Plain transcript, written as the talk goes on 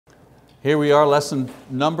Here we are, lesson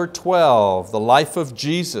number 12, the life of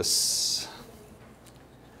Jesus.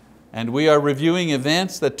 And we are reviewing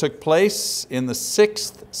events that took place in the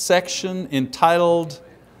 6th section entitled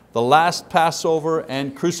The Last Passover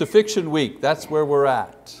and Crucifixion Week. That's where we're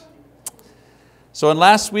at. So in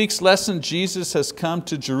last week's lesson, Jesus has come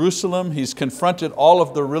to Jerusalem. He's confronted all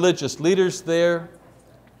of the religious leaders there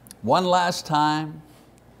one last time.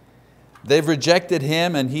 They've rejected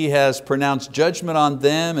Him, and He has pronounced judgment on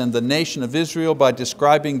them and the nation of Israel by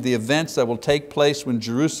describing the events that will take place when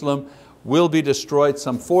Jerusalem will be destroyed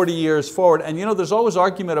some 40 years forward. And you know, there's always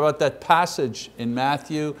argument about that passage in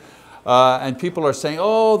Matthew, and people are saying,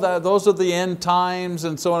 oh, those are the end times,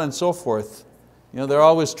 and so on and so forth. You know, they're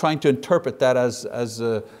always trying to interpret that as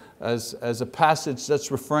a passage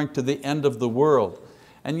that's referring to the end of the world.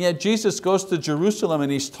 And yet Jesus goes to Jerusalem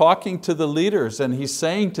and He's talking to the leaders and He's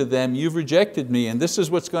saying to them, you've rejected me and this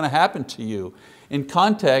is what's going to happen to you. In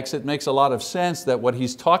context, it makes a lot of sense that what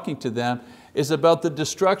He's talking to them is about the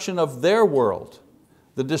destruction of their world.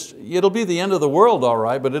 It'll be the end of the world, all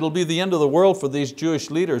right, but it'll be the end of the world for these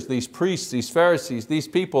Jewish leaders, these priests, these Pharisees, these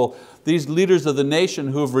people, these leaders of the nation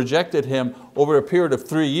who have rejected Him over a period of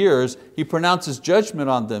 3 years. He pronounces judgment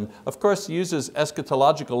on them. Of course, He uses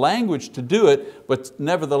eschatological language to do it, but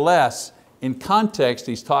nevertheless, in context,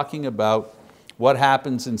 He's talking about what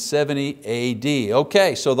happens in 70 AD.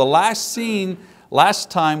 Okay, so the last scene,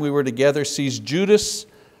 last time we were together, sees Judas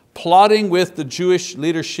plotting with the Jewish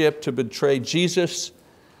leadership to betray Jesus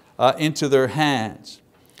into their hands.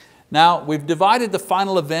 Now, we've divided the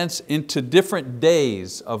final events into different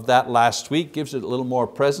days of that last week. Gives it a little more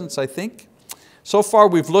presence, I think. So far,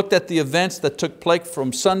 we've looked at the events that took place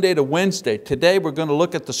from Sunday to Wednesday. Today, we're going to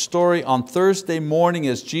look at the story on Thursday morning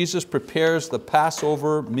as Jesus prepares the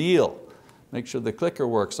Passover meal. Make sure the clicker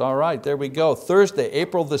works. All right, there we go. Thursday,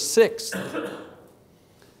 April the 6th.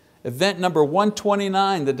 Event number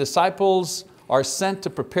 129, the disciples are sent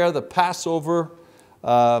to prepare the Passover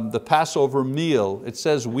meal. It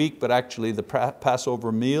says week, but actually the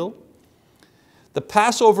Passover meal. The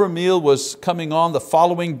Passover meal was coming on the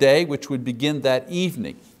following day, which would begin that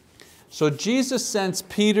evening. So Jesus sends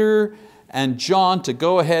Peter and John to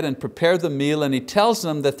go ahead and prepare the meal, and He tells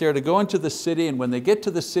them that they're to go into the city, and when they get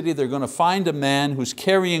to the city, they're going to find a man who's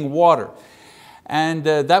carrying water. And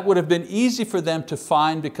that would have been easy for them to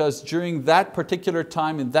find because during that particular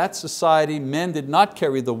time in that society, men did not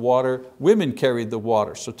carry the water, women carried the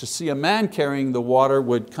water. So to see a man carrying the water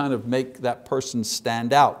would kind of make that person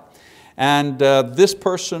stand out. And this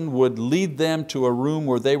person would lead them to a room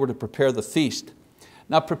where they were to prepare the feast.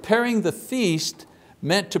 Now, preparing the feast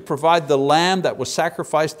meant to provide the lamb that was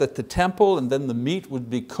sacrificed at the temple, and then the meat would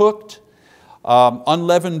be cooked,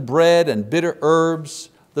 unleavened bread and bitter herbs.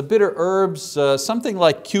 The bitter herbs, something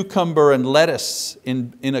like cucumber and lettuce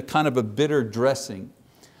in a kind of a bitter dressing,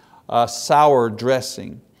 sour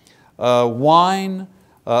dressing. Wine,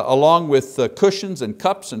 along with cushions and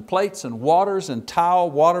cups and plates and water and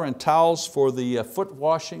towels for the foot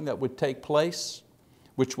washing that would take place,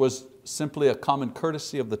 which was simply a common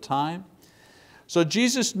courtesy of the time. So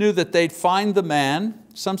Jesus knew that they'd find the man.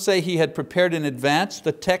 Some say He had prepared in advance.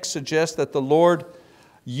 The text suggests that the Lord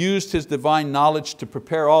used His divine knowledge to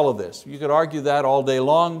prepare all of this. You could argue that all day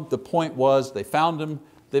long. The point was they found Him,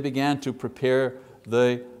 they began to prepare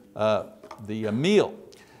the meal.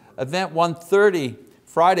 Event 130,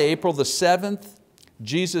 Friday, April the 7th,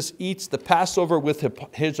 Jesus eats the Passover with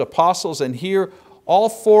His apostles, and here all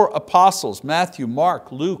 4 apostles, Matthew,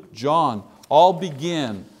 Mark, Luke, John, all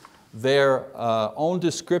begin their own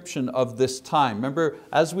description of this time. Remember,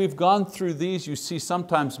 as we've gone through these, you see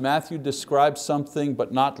sometimes Matthew describes something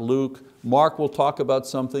but not Luke. Mark will talk about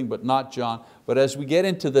something but not John. But as we get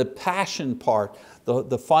into the passion part,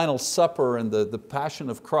 the final supper and the passion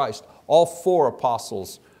of Christ, all 4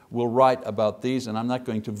 apostles will write about these, and I'm not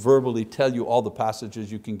going to verbally tell you all the passages.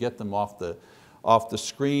 You can get them off the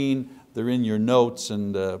screen. They're in your notes,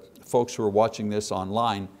 and folks who are watching this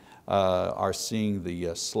online are seeing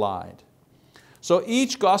the slide. So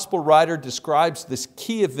each gospel writer describes this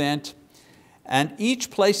key event, and each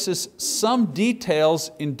places some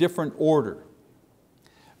details in different order.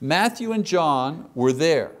 Matthew and John were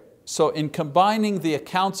there. So in combining the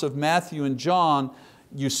accounts of Matthew and John,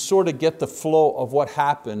 you sort of get the flow of what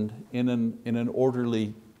happened in an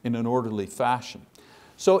orderly fashion.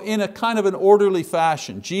 So in a kind of an orderly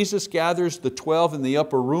fashion, Jesus gathers the 12 in the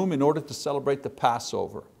upper room in order to celebrate the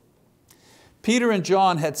Passover. Peter and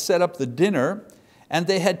John had set up the dinner, and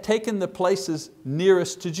they had taken the places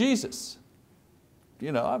nearest to Jesus.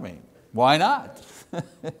 You know, I mean, why not?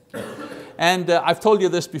 And I've told you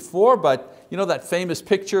this before, but you know that famous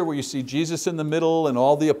picture where you see Jesus in the middle and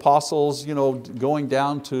all the apostles, you know, going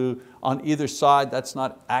down to on either side? That's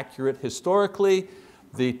not accurate historically.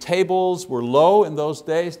 The tables were low in those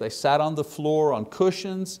days. They sat on the floor on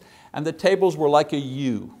cushions, and the tables were like a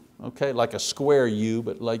U, okay, like a square U,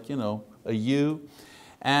 but like, you know, a U.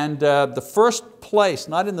 And the first place,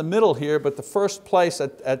 not in the middle here, but the first place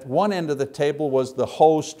at one end of the table was the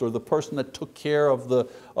host, or the person that took care of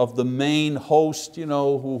the main host, you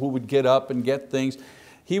know, who would get up and get things.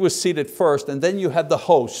 He was seated first, and then you had the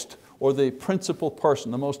host, or the principal person,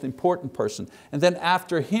 the most important person. And then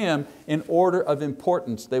after him, in order of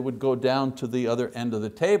importance, they would go down to the other end of the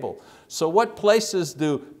table. So what places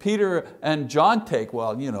do Peter and John take?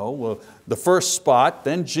 Well, you know, the first spot,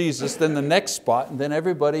 then Jesus, then the next spot, and then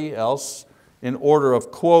everybody else in order of,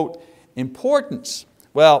 quote, importance.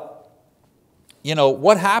 Well, you know,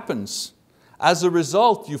 what happens? As a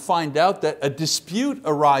result, you find out that a dispute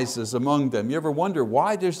arises among them. You ever wonder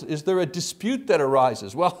why is there a dispute that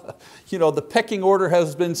arises? Well, you know, the pecking order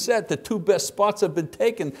has been set. The two best spots have been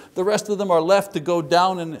taken. The rest of them are left to go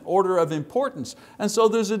down in order of importance. And so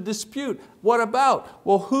there's a dispute. What about?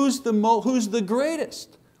 Well, who's the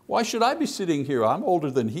greatest? Why should I be sitting here? I'm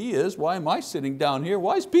older than he is. Why am I sitting down here?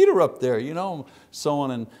 Why is Peter up there? You know, so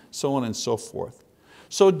on and so forth.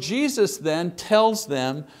 So Jesus then tells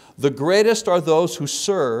them the greatest are those who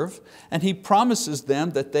serve, and He promises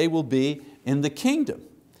them that they will be in the kingdom.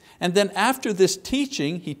 And then after this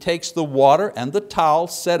teaching, He takes the water and the towel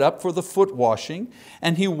set up for the foot washing,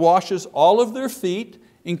 and He washes all of their feet,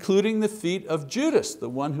 including the feet of Judas, the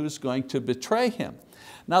one who's going to betray Him.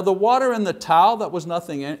 Now the water and the towel, that was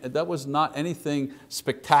not anything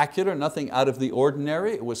spectacular, nothing out of the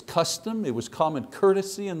ordinary. It was custom, it was common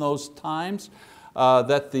courtesy in those times.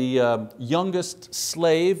 That the youngest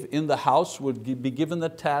slave in the house would be given the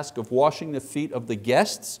task of washing the feet of the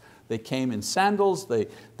guests. They came in sandals,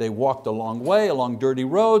 they walked a long way along dirty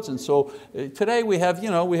roads, and so today we have,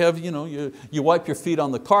 you wipe your feet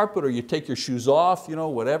on the carpet, or you take your shoes off,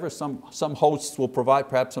 whatever. Some hosts will provide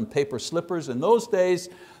perhaps some paper slippers. In those days,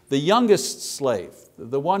 the youngest slave,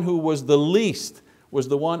 the one who was the least, was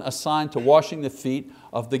the one assigned to washing the feet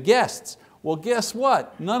of the guests. Well, guess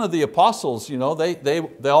what? None of the apostles, they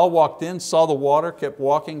all walked in, saw the water, kept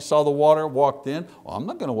walking, saw the water, walked in. Well, I'm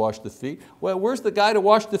not going to wash the feet. Well, where's the guy to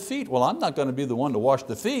wash the feet? Well, I'm not going to be the one to wash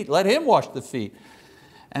the feet. Let him wash the feet.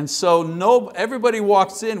 And so everybody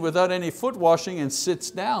walks in without any foot washing and sits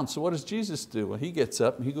down. So what does Jesus do? Well, He gets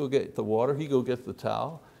up and He go get the water, He go get the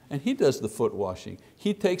towel, and He does the foot washing.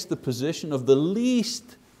 He takes the position of the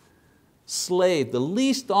least slave, the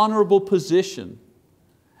least honorable position.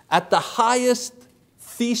 At the highest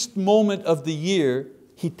feast moment of the year,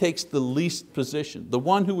 He takes the least position. The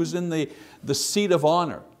one who was in the seat of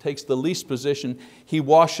honor takes the least position. He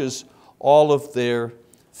washes all of their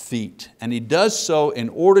feet. And He does so in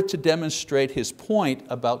order to demonstrate His point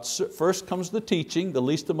about, first comes the teaching, the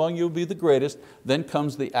least among you will be the greatest, then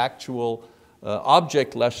comes the actual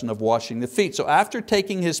object lesson of washing the feet. So after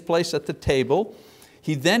taking His place at the table,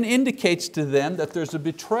 He then indicates to them that there's a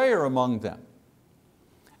betrayer among them.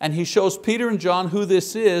 And He shows Peter and John who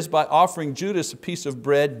this is by offering Judas a piece of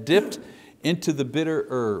bread dipped into the bitter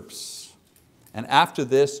herbs. And after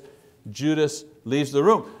this, Judas leaves the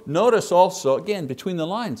room. Notice also, again, between the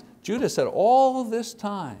lines, Judas had all this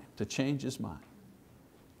time to change his mind.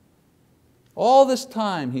 All this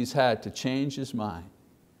time he's had to change his mind.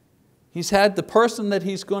 He's had the person that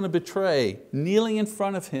he's going to betray kneeling in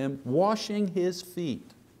front of him, washing his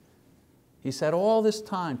feet. He's had all this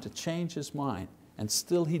time to change his mind. And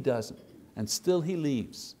still he doesn't, and still he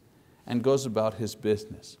leaves and goes about his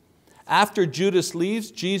business. After Judas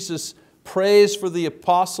leaves, Jesus prays for the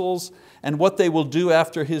apostles and what they will do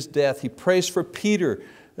after His death. He prays for Peter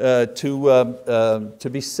to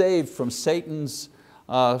be saved from Satan's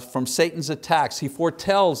attacks. He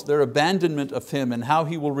foretells their abandonment of Him and how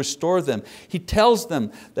He will restore them. He tells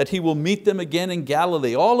them that He will meet them again in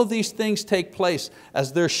Galilee. All of these things take place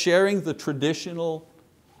as they're sharing the traditional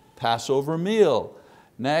Passover meal.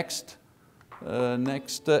 Next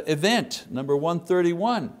event, number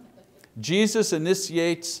 131. Jesus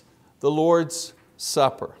initiates the Lord's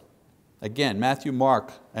Supper. Again, Matthew,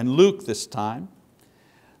 Mark, and Luke this time.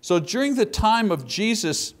 So during the time of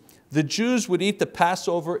Jesus, the Jews would eat the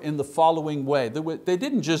Passover in the following way. They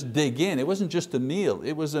didn't just dig in. It wasn't just a meal.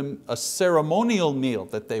 It was a ceremonial meal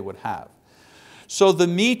that they would have. So the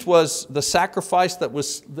meat was the sacrifice that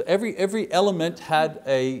was, every element had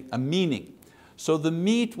a meaning. So the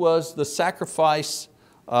meat was the sacrifice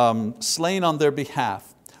slain on their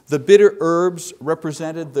behalf. The bitter herbs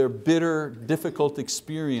represented their bitter, difficult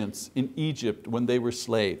experience in Egypt when they were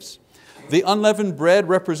slaves. The unleavened bread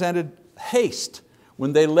represented haste.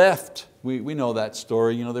 When they left, we know that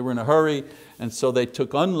story, they were in a hurry, and so they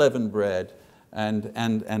took unleavened bread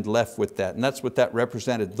and left with that. And that's what that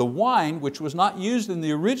represented. The wine, which was not used in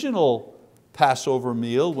the original Passover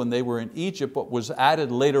meal when they were in Egypt, but was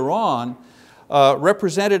added later on,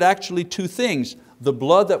 represented actually two things: the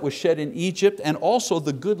blood that was shed in Egypt and also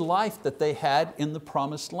the good life that they had in the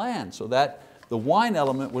promised land. So that the wine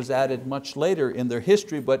element was added much later in their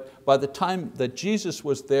history, but by the time that Jesus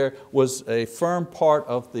was there, was a firm part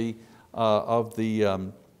of the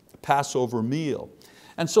Passover meal.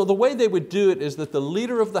 And so the way they would do it is that the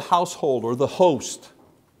leader of the household, or the host,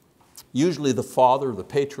 usually the father, the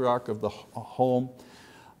patriarch of the home,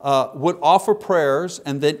 would offer prayers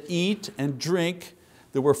and then eat and drink.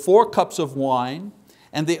 There were 4 cups of wine,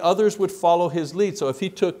 and the others would follow his lead. So if he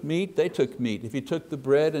took meat, they took meat. If he took the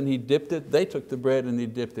bread and he dipped it, they took the bread and he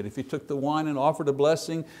dipped it. If he took the wine and offered a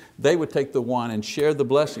blessing, they would take the wine and share the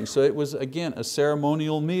blessing. So it was, again, a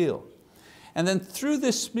ceremonial meal. And then through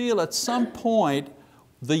this meal, at some point,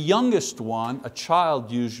 the youngest one, a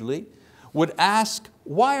child usually, would ask,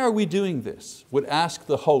 why are we doing this? Would ask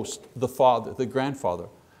the host, the father, the grandfather,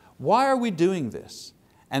 why are we doing this?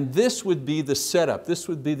 And this would be the setup, this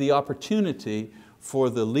would be the opportunity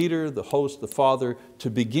for the leader, the host, the father,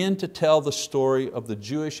 to begin to tell the story of the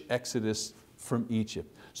Jewish exodus from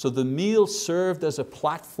Egypt. So the meal served as a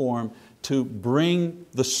platform to bring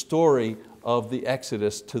the story of the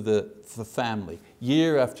exodus to the family,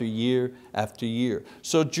 year after year after year.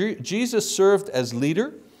 So Jesus served as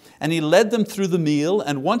leader, and He led them through the meal,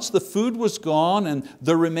 and once the food was gone and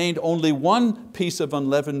there remained only 1 piece of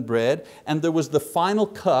unleavened bread, and there was the final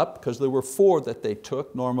cup, because there were 4 that they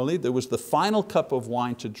took normally, there was the final cup of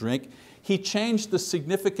wine to drink, He changed the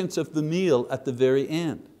significance of the meal at the very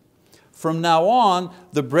end. From now on,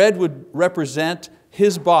 the bread would represent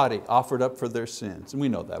His body offered up for their sins. And we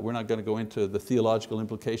know that. We're not going to go into the theological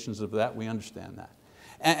implications of that. We understand that.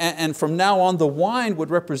 And from now on, the wine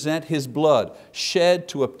would represent His blood shed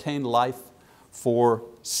to obtain life for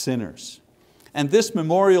sinners. And this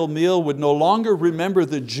memorial meal would no longer remember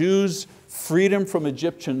the Jews' freedom from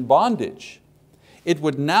Egyptian bondage. It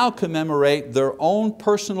would now commemorate their own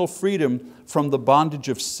personal freedom from the bondage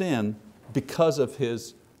of sin because of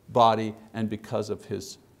His body and because of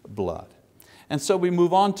His blood. And so we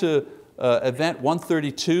move on to event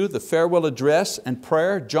 132, the farewell address and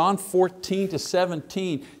prayer, John 14 to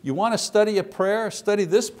 17. You want to study a prayer? Study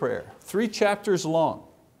this prayer, 3 chapters long.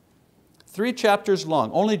 3 chapters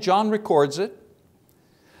long, only John records it.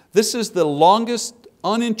 This is the longest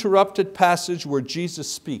uninterrupted passage where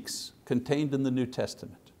Jesus speaks, contained in the New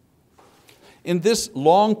Testament. In this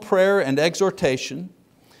long prayer and exhortation,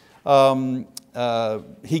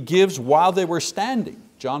 He gives while they were standing.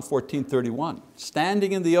 John 14:31,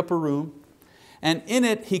 standing in the upper room, and in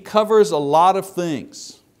it He covers a lot of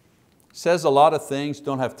things. Says a lot of things,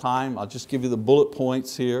 don't have time, I'll just give you the bullet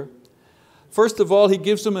points here. First of all, He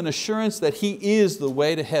gives them an assurance that He is the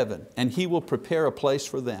way to heaven and He will prepare a place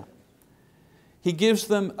for them. He gives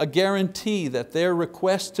them a guarantee that their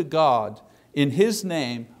request to God in His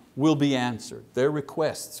name will be answered. Their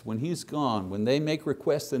requests, when He's gone, when they make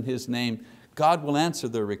requests in His name, God will answer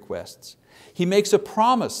their requests. He makes a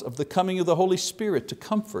promise of the coming of the Holy Spirit to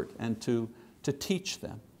comfort and to teach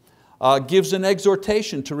them. Gives an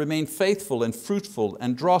exhortation to remain faithful and fruitful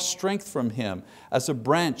and draw strength from Him as a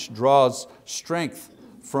branch draws strength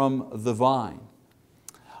from the vine.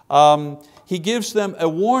 He gives them a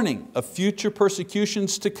warning of future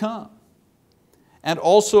persecutions to come, and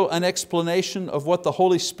also an explanation of what the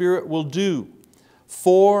Holy Spirit will do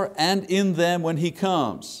for and in them when He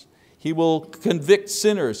comes. He will convict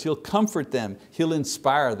sinners, He'll comfort them, He'll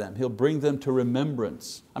inspire them, He'll bring them to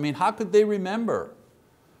remembrance. I mean, how could they remember?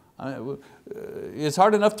 It's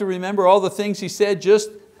hard enough to remember all the things He said just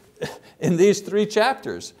in these 3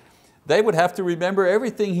 chapters. They would have to remember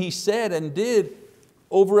everything He said and did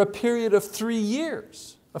over a period of 3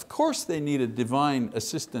 years. Of course they needed divine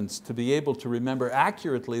assistance to be able to remember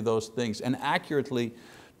accurately those things and accurately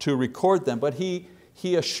to record them, but He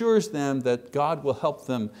assures them that God will help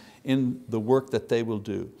them in the work that they will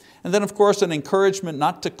do. And then of course an encouragement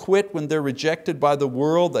not to quit when they're rejected by the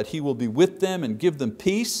world, that He will be with them and give them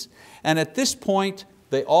peace. And at this point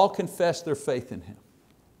they all confess their faith in Him.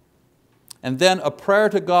 And then a prayer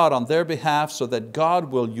to God on their behalf so that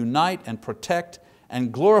God will unite and protect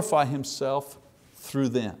and glorify Himself through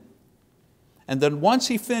them. And then once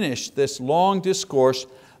He finished this long discourse,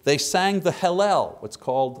 they sang the Hallel, what's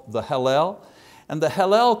called the Hallel. And the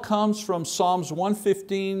Hallel comes from Psalms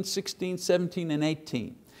 115, 16, 17, and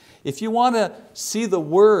 18. If you want to see the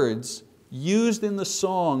words used in the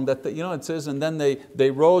song that, it says, and then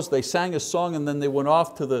they rose, they sang a song, and then they went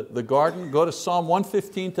off to the garden. Go to Psalm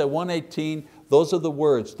 115 to 118. Those are the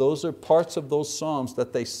words. Those are parts of those psalms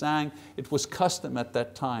that they sang. It was custom at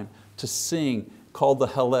that time to sing, called the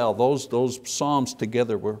Hallel. Those psalms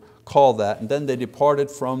together were called that. And then they departed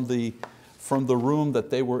from the room that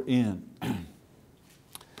they were in.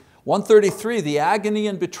 133, the agony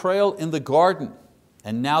and betrayal in the garden.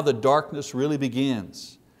 And now the darkness really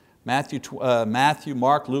begins. Matthew,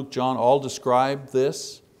 Mark, Luke, John all describe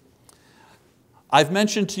this. I've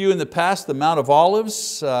mentioned to you in the past the Mount of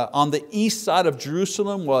Olives on the east side of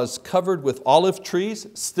Jerusalem was covered with olive trees,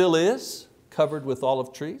 still is covered with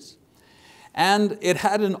olive trees. And it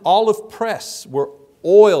had an olive press where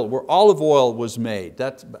olive oil was made.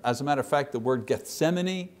 That, as a matter of fact, the word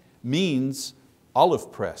Gethsemane means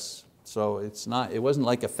olive press. So it wasn't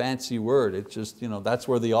like a fancy word, it's just, that's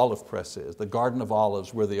where the olive press is. The Garden of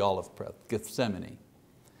Olives where the olive press, Gethsemane.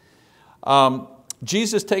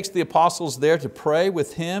 Jesus takes the apostles there to pray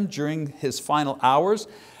with Him during His final hours.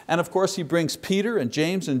 And of course He brings Peter and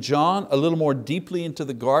James and John a little more deeply into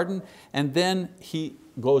the garden, and then He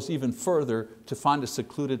goes even further to find a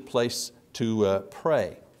secluded place to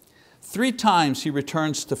pray. 3 times He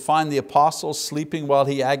returns to find the apostles sleeping while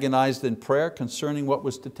He agonized in prayer concerning what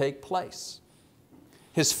was to take place.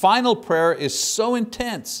 His final prayer is so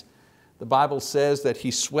intense, the Bible says that He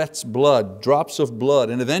sweats blood, drops of blood,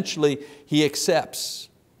 and eventually He accepts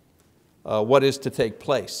what is to take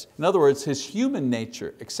place. In other words, His human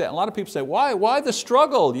nature accepts. A lot of people say, why the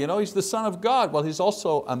struggle? He's the Son of God. Well, He's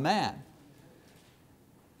also a man.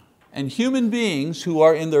 And human beings who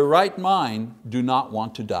are in their right mind do not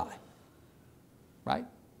want to die. Right?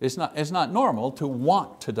 It's not normal to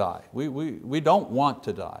want to die. We don't want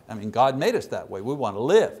to die. I mean, God made us that way. We want to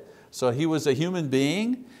live. So He was a human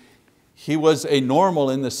being. He was a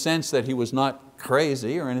normal in the sense that He was not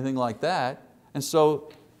crazy or anything like that. And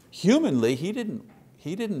so humanly, He didn't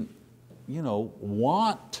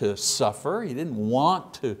want to suffer. He didn't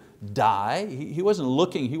want to die. He wasn't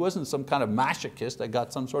looking, He wasn't some kind of masochist that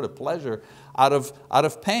got some sort of pleasure out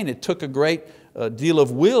of pain. It took a great deal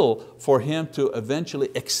of will for Him to eventually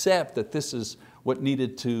accept that this is what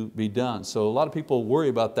needed to be done. So a lot of people worry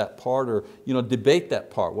about that part or debate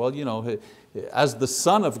that part. Well, as the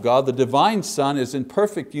Son of God, the divine Son is in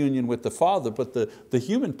perfect union with the Father, but the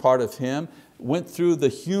human part of Him went through the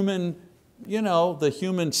human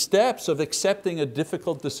steps of accepting a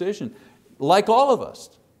difficult decision, like all of us.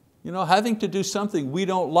 Having to do something we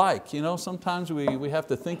don't like. Sometimes we have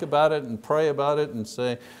to think about it and pray about it and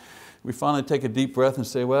say, we finally take a deep breath and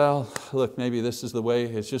say, well, look, maybe this is the way,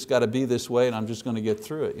 it's just got to be this way and I'm just going to get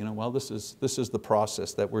through it. Well, this is the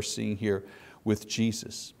process that we're seeing here with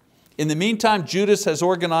Jesus. In the meantime, Judas has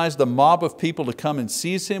organized a mob of people to come and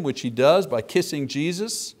seize Him, which he does by kissing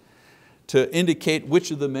Jesus to indicate which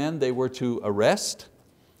of the men they were to arrest.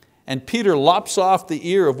 And Peter lops off the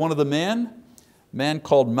ear of one of the men, a man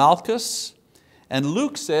called Malchus, and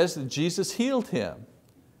Luke says that Jesus healed him.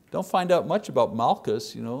 Don't find out much about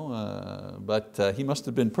Malchus, but he must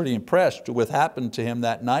have been pretty impressed with what happened to him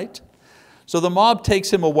that night. So the mob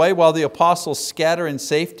takes him away while the apostles scatter in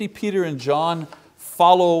safety. Peter and John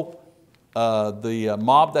follow the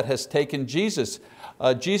mob that has taken Jesus.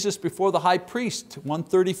 Jesus before the high priest,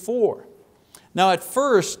 134. Now at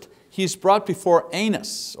first, he's brought before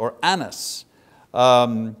Annas.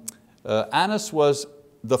 Annas was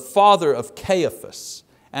the father of Caiaphas.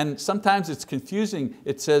 And sometimes it's confusing.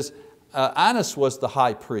 It says Annas was the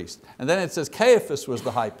high priest. And then it says Caiaphas was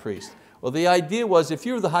the high priest. Well, the idea was if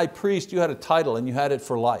you were the high priest, you had a title and you had it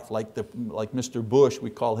for life. Like Mr. Bush,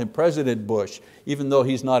 we call him President Bush. Even though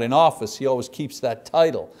he's not in office, he always keeps that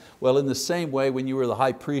title. Well, in the same way, when you were the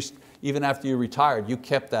high priest, even after you retired, you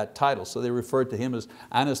kept that title. So they referred to him as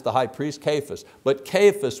Annas the high priest, Caiaphas. But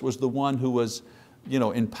Caiaphas was the one who was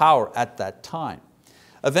in power at that time.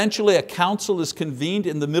 Eventually a council is convened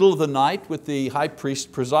in the middle of the night with the high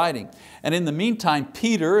priest presiding. And in the meantime,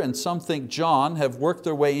 Peter and some think John have worked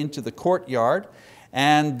their way into the courtyard,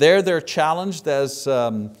 and there they're challenged as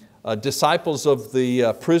disciples of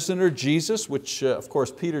the prisoner Jesus, which of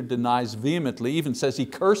course Peter denies vehemently, even says he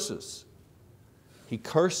curses. He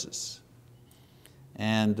curses.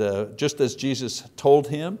 And just as Jesus told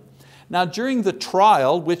him. Now during the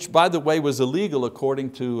trial, which by the way was illegal according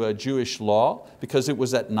to Jewish law, because it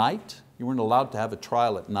was at night, you weren't allowed to have a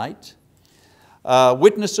trial at night.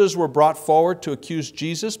 Witnesses were brought forward to accuse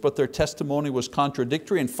Jesus, but their testimony was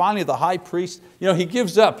contradictory. And finally the high priest, he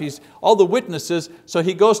gives up. He's all the witnesses, so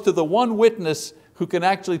he goes to the one witness who can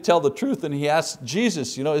actually tell the truth, and he asks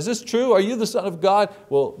Jesus, is this true? Are you the Son of God?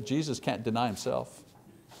 Well, Jesus can't deny Himself.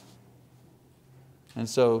 And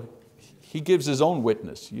so he gives his own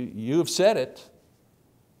witness. You have said it.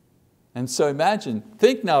 And so imagine,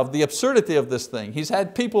 think now of the absurdity of this thing. He's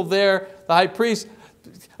had people there, the high priest,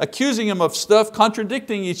 accusing him of stuff,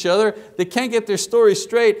 contradicting each other. They can't get their story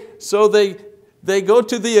straight, so they go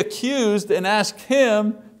to the accused and ask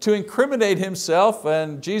him to incriminate himself,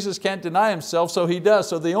 and Jesus can't deny himself, so he does.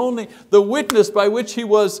 So the witness by which he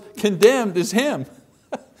was condemned is him.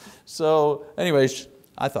 So anyways,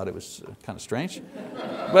 I thought it was kind of strange.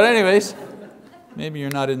 But anyways, maybe you're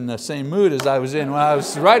not in the same mood as I was in when I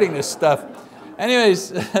was writing this stuff.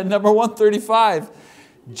 Anyways, number 135,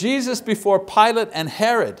 Jesus before Pilate and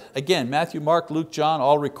Herod. Again, Matthew, Mark, Luke, John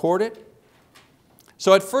all record it.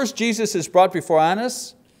 So at first Jesus is brought before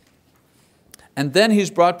Annas, and then he's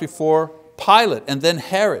brought before Pilate and then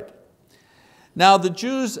Herod. Now the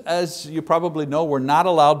Jews, as you probably know, were not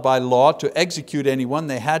allowed by law to execute anyone.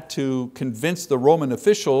 They had to convince the Roman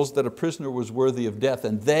officials that a prisoner was worthy of death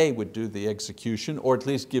and they would do the execution, or at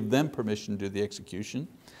least give them permission to do the execution.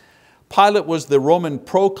 Pilate was the Roman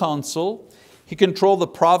proconsul. He controlled the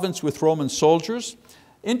province with Roman soldiers.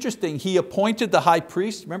 Interesting, he appointed the high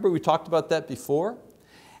priest. Remember we talked about that before?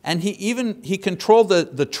 And he controlled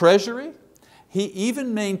the treasury. He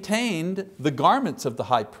even maintained the garments of the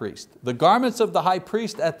high priest. The garments of the high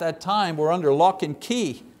priest at that time were under lock and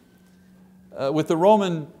key with the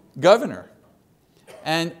Roman governor.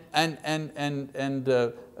 And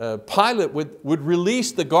Pilate would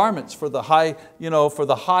release the garments for the high, for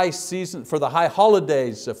the high season, for the high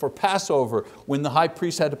holidays, for Passover, when the high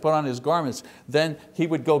priest had to put on his garments, then he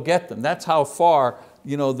would go get them. That's how far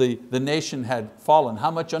the nation had fallen, how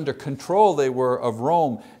much under control they were of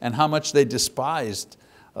Rome and how much they despised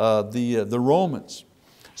the Romans.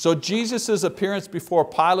 So Jesus' appearance before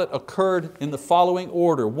Pilate occurred in the following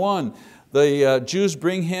order. 1, the Jews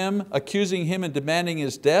bring him, accusing him and demanding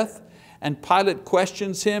his death, and Pilate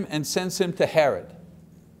questions him and sends him to Herod.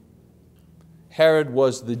 Herod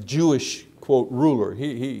was the Jewish, quote, ruler.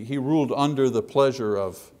 He ruled under the pleasure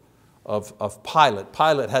of Pilate.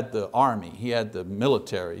 Pilate had the army, he had the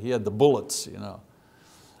military, he had the bullets.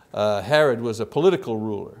 Herod was a political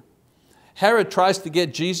ruler. Herod tries to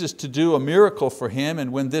get Jesus to do a miracle for him,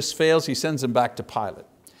 and when this fails, he sends him back to Pilate.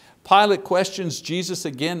 Pilate questions Jesus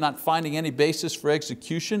again, not finding any basis for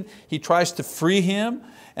execution. He tries to free him,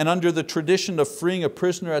 and under the tradition of freeing a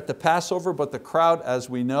prisoner at the Passover, but the crowd, as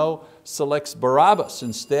we know, selects Barabbas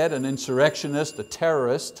instead, an insurrectionist, a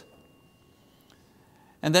terrorist.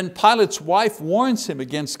 And then Pilate's wife warns him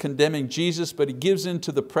against condemning Jesus, but he gives in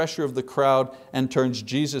to the pressure of the crowd and turns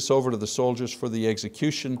Jesus over to the soldiers for the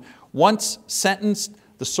execution. Once sentenced,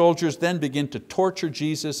 the soldiers then begin to torture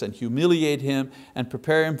Jesus and humiliate him and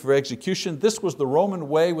prepare him for execution. This was the Roman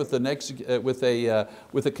way with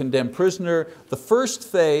a condemned prisoner. The first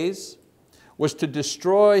phase was to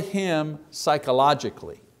destroy him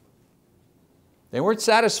psychologically. They weren't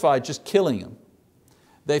satisfied just killing him.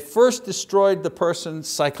 They first destroyed the person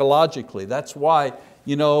psychologically. That's why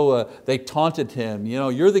they taunted him.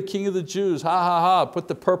 You're the king of the Jews, ha ha ha, put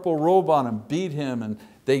the purple robe on him, beat him, and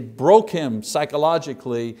they broke him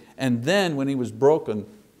psychologically, and then when he was broken,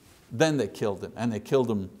 then they killed him, and they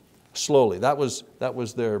killed him slowly. That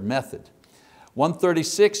was their method.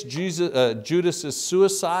 136, Judas'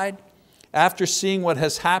 suicide. After seeing what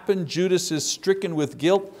has happened, Judas is stricken with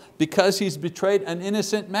guilt because he's betrayed an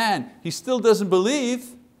innocent man. He still doesn't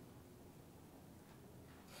believe,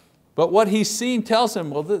 but what he's seen tells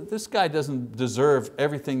him, well, this guy doesn't deserve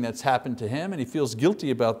everything that's happened to him, and he feels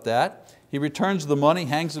guilty about that. He returns the money,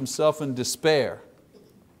 hangs himself in despair.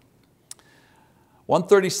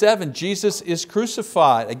 137, Jesus is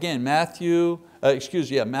crucified. Again, Matthew,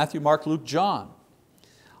 Mark, Luke, John.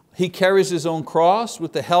 He carries his own cross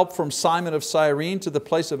with the help from Simon of Cyrene to the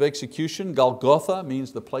place of execution. Golgotha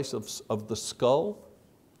means the place of the skull.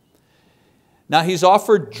 Now he's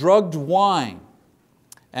offered drugged wine,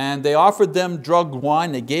 and they offered them drugged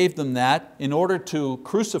wine. They gave them that in order to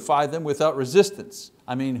crucify them without resistance.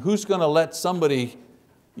 I mean, who's going to let somebody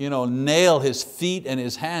nail his feet and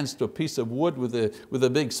his hands to a piece of wood with a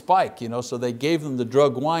big spike? So they gave them the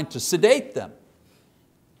drugged wine to sedate them,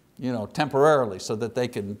 temporarily, so that they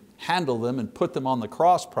can handle them and put them on the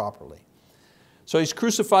cross properly. So he's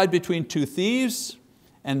crucified between two thieves,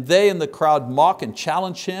 and they in the crowd mock and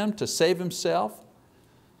challenge him to save himself.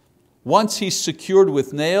 Once he's secured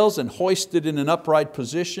with nails and hoisted in an upright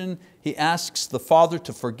position, he asks the Father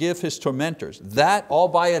to forgive his tormentors. That all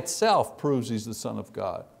by itself proves he's the Son of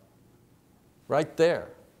God. Right there.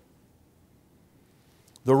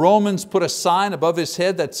 The Romans put a sign above his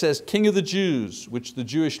head that says, King of the Jews, which the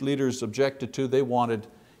Jewish leaders objected to.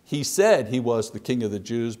 He said he was the King of the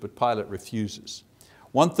Jews, but Pilate refuses.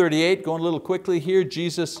 138, going a little quickly here,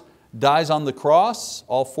 Jesus dies on the cross.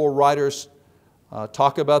 All four writers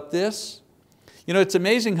talk about this. You know, it's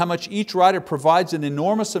amazing how much each writer provides an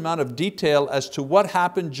enormous amount of detail as to what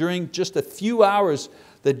happened during just a few hours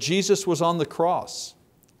that Jesus was on the cross.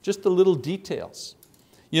 Just the little details.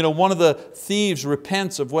 You know, one of the thieves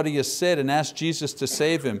repents of what he has said and asks Jesus to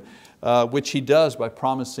save him, which he does by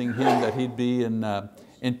promising him that he'd be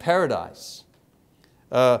in paradise.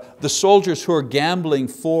 The soldiers who are gambling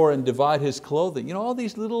for and divide his clothing. You know, all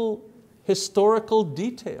these little historical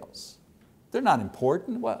details. They're not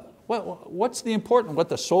important. What's the important? What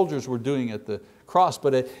the soldiers were doing at the cross,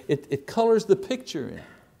 but it colors the picture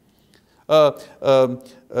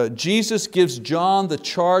in. Jesus gives John the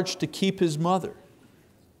charge to keep his mother.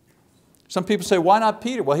 Some people say, why not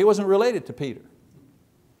Peter? Well, he wasn't related to Peter,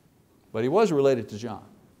 but he was related to John.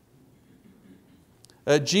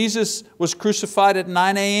 Jesus was crucified at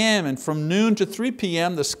 9 a.m. and from noon to 3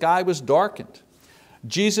 p.m. the sky was darkened.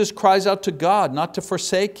 Jesus cries out to God not to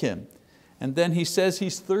forsake him. And then he says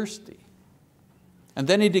he's thirsty. And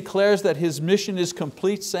then he declares that his mission is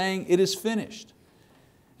complete, saying it is finished.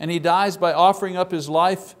 And he dies by offering up his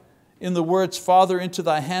life in the words, Father, into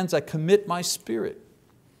thy hands I commit my spirit.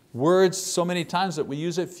 Words so many times that we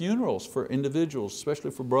use at funerals for individuals,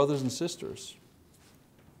 especially for brothers and sisters.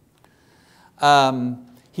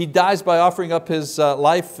 He dies by offering up his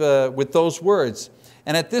life with those words.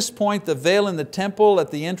 And at this point, the veil in the temple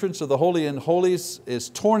at the entrance of the Holy of Holies is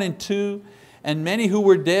torn in two, and many who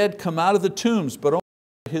were dead come out of the tombs, but only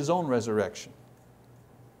at his own resurrection.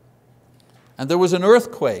 And there was an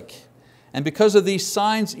earthquake, and because of these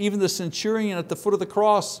signs, even the centurion at the foot of the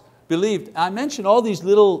cross believed. I mention all these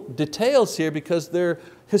little details here because they're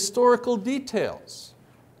historical details.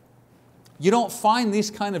 You don't find these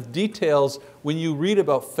kind of details when you read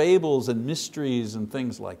about fables and mysteries and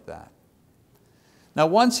things like that. Now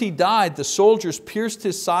once he died, the soldiers pierced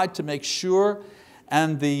his side to make sure,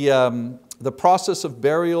 and the process of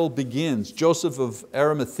burial begins. Joseph of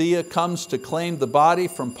Arimathea comes to claim the body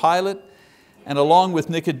from Pilate, and along with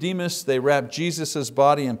Nicodemus, they wrap Jesus'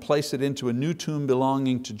 body and place it into a new tomb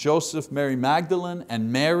belonging to Joseph, Mary Magdalene,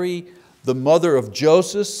 and Mary, the mother of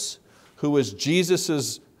Joseph, who was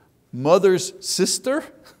Jesus' mother's sister.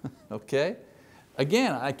 Okay?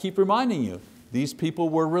 Again, I keep reminding you, these people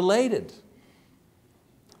were related.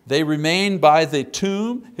 They remained by the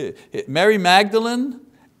tomb. Mary Magdalene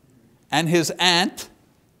and his aunt,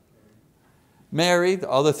 Mary,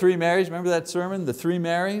 all the three Marys, remember that sermon, the three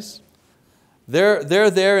Marys? They're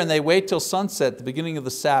there and they wait till sunset, the beginning of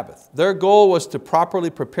the Sabbath. Their goal was to properly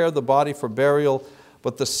prepare the body for burial,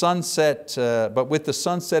 but with the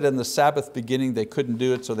sunset and the Sabbath beginning, they couldn't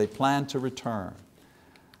do it, so they planned to return.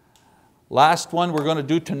 Last one we're going to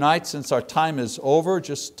do tonight since our time is over.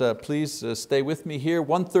 Just please stay with me here.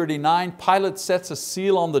 139, Pilate sets a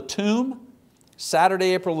seal on the tomb.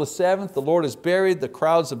 Saturday, April the 7th, the Lord is buried, the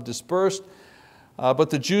crowds have dispersed, but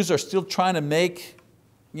the Jews are still trying to make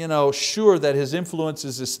sure that his influence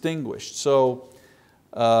is extinguished. So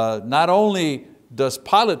not only does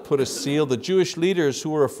Pilate put a seal, the Jewish leaders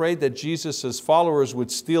who were afraid that Jesus' followers would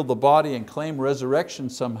steal the body and claim resurrection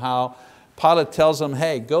somehow, Pilate tells them,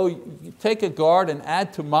 hey, go take a guard and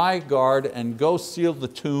add to my guard and go seal the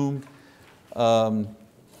tomb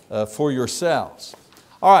for yourselves.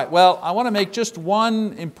 All right, well, I want to make just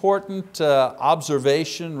one important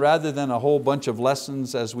observation rather than a whole bunch of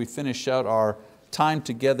lessons as we finish out our time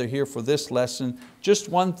together here for this lesson. Just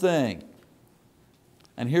one thing,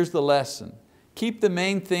 and here's the lesson. Keep the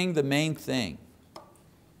main thing the main thing.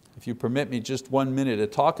 If you permit me just 1 minute to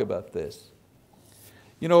talk about this.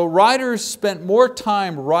 Writers spent more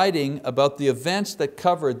time writing about the events that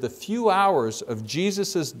covered the few hours of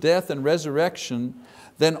Jesus' death and resurrection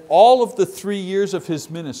than all of the 3 years of His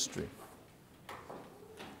ministry.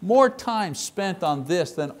 More time spent on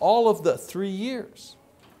this than all of the 3 years.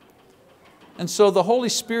 And so the Holy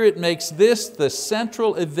Spirit makes this the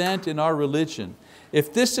central event in our religion.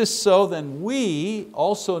 If this is so, then we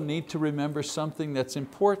also need to remember something that's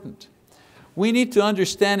important. We need to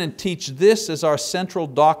understand and teach this as our central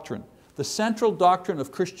doctrine. The central doctrine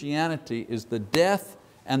of Christianity is the death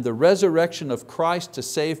and the resurrection of Christ to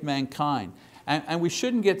save mankind. And we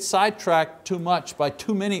shouldn't get sidetracked too much by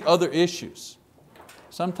too many other issues.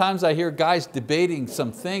 Sometimes I hear guys debating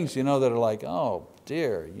some things that are like, oh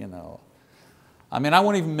dear, I mean, I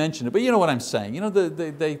won't even mention it, but you know what I'm saying.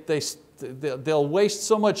 They'll waste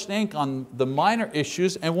so much ink on the minor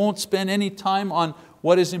issues and won't spend any time on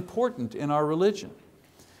what is important in our religion.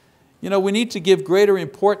 We need to give greater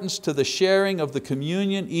importance to the sharing of the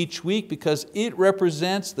communion each week because it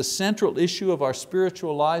represents the central issue of our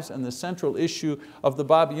spiritual lives and the central issue of the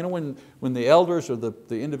Bible. When the elders or the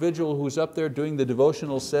individual who's up there doing the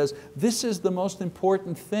devotional says, this is the most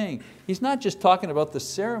important thing. He's not just talking about the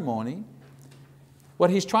ceremony. What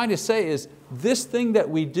he's trying to say is, this thing that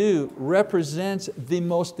we do represents the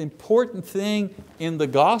most important thing in the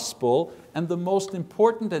gospel and the most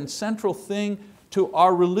important and central thing to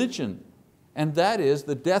our religion, and that is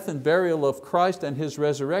the death and burial of Christ and His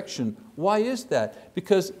resurrection. Why is that?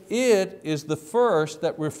 Because it is the first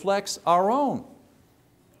that reflects our own.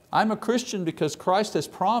 I'm a Christian because Christ has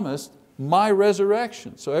promised my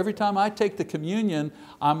resurrection. So every time I take the communion,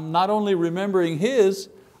 I'm not only remembering His,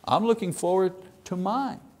 I'm looking forward to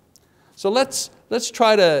mine. So let's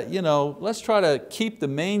try to keep the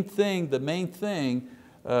main thing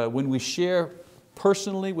when we share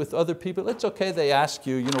personally with other people. It's okay they ask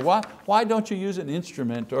you, why don't you use an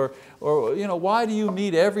instrument, or why do you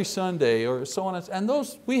meet every Sunday, or so on, and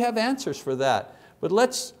those, we have answers for that. But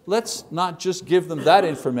let's not just give them that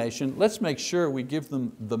information, let's make sure we give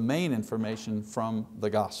them the main information from the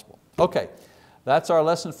gospel. Okay, that's our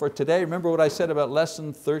lesson for today. Remember what I said about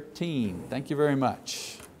lesson 13. Thank you very much.